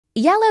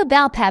Yellow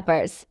bell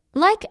peppers,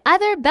 like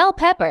other bell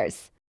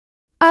peppers,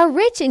 are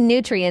rich in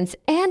nutrients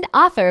and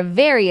offer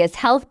various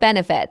health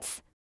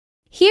benefits.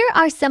 Here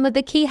are some of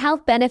the key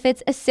health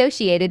benefits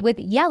associated with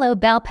yellow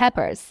bell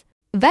peppers.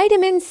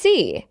 Vitamin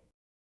C.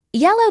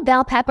 Yellow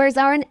bell peppers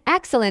are an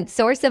excellent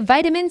source of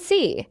vitamin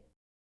C,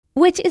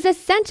 which is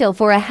essential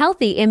for a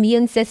healthy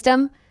immune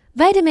system.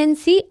 Vitamin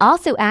C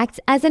also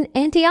acts as an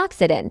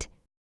antioxidant,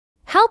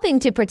 helping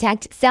to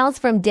protect cells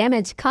from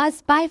damage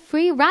caused by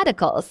free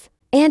radicals.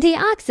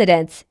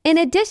 Antioxidants, in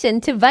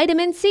addition to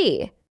vitamin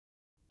C.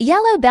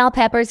 Yellow bell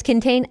peppers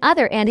contain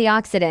other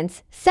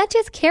antioxidants, such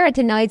as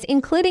carotenoids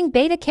including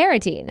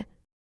beta-carotene,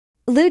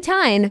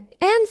 lutein,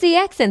 and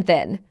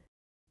zeaxanthin.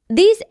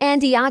 These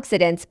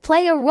antioxidants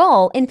play a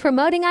role in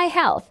promoting eye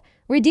health,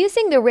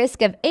 reducing the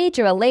risk of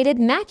age-related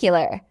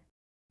macular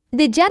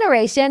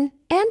degeneration,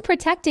 and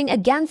protecting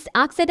against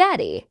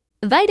oxidative.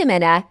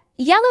 Vitamin A.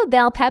 Yellow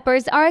bell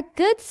peppers are a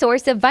good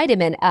source of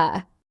vitamin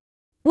A,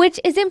 which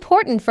is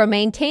important for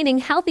maintaining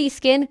healthy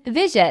skin,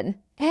 vision,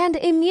 and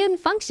immune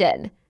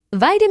function.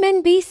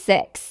 Vitamin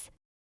B6.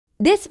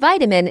 This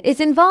vitamin is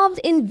involved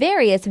in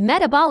various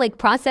metabolic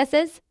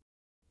processes,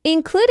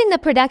 including the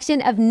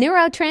production of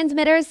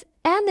neurotransmitters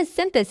and the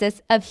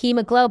synthesis of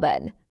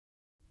hemoglobin.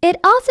 It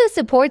also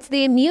supports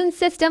the immune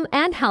system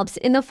and helps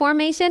in the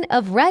formation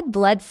of red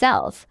blood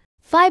cells.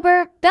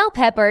 Fiber. Bell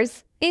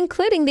peppers,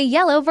 including the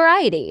yellow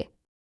variety,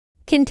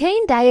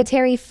 contain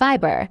dietary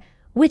fiber,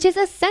 which is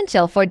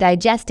essential for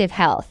digestive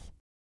health.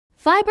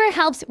 Fiber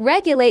helps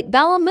regulate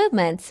bowel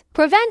movements,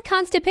 prevent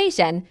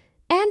constipation,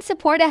 and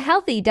support a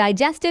healthy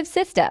digestive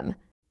system.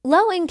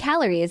 Low in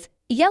calories.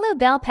 Yellow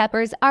bell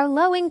peppers are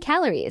low in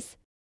calories,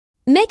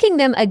 making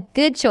them a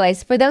good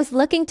choice for those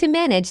looking to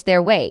manage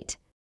their weight.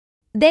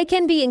 They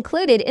can be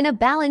included in a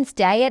balanced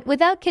diet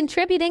without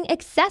contributing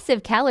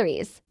excessive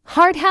calories.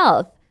 Heart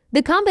health.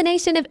 The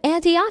combination of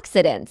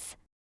antioxidants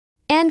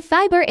and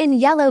fiber in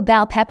yellow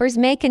bell peppers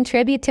may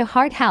contribute to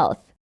heart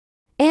health.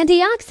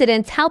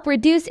 Antioxidants help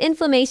reduce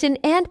inflammation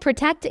and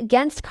protect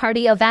against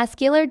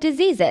cardiovascular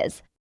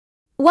diseases,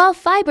 while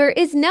fiber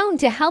is known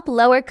to help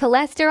lower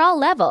cholesterol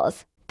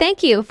levels.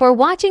 Thank you for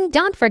watching.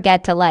 Don't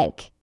forget to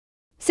like,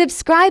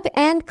 subscribe,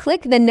 and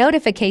click the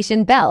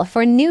notification bell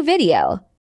for new video.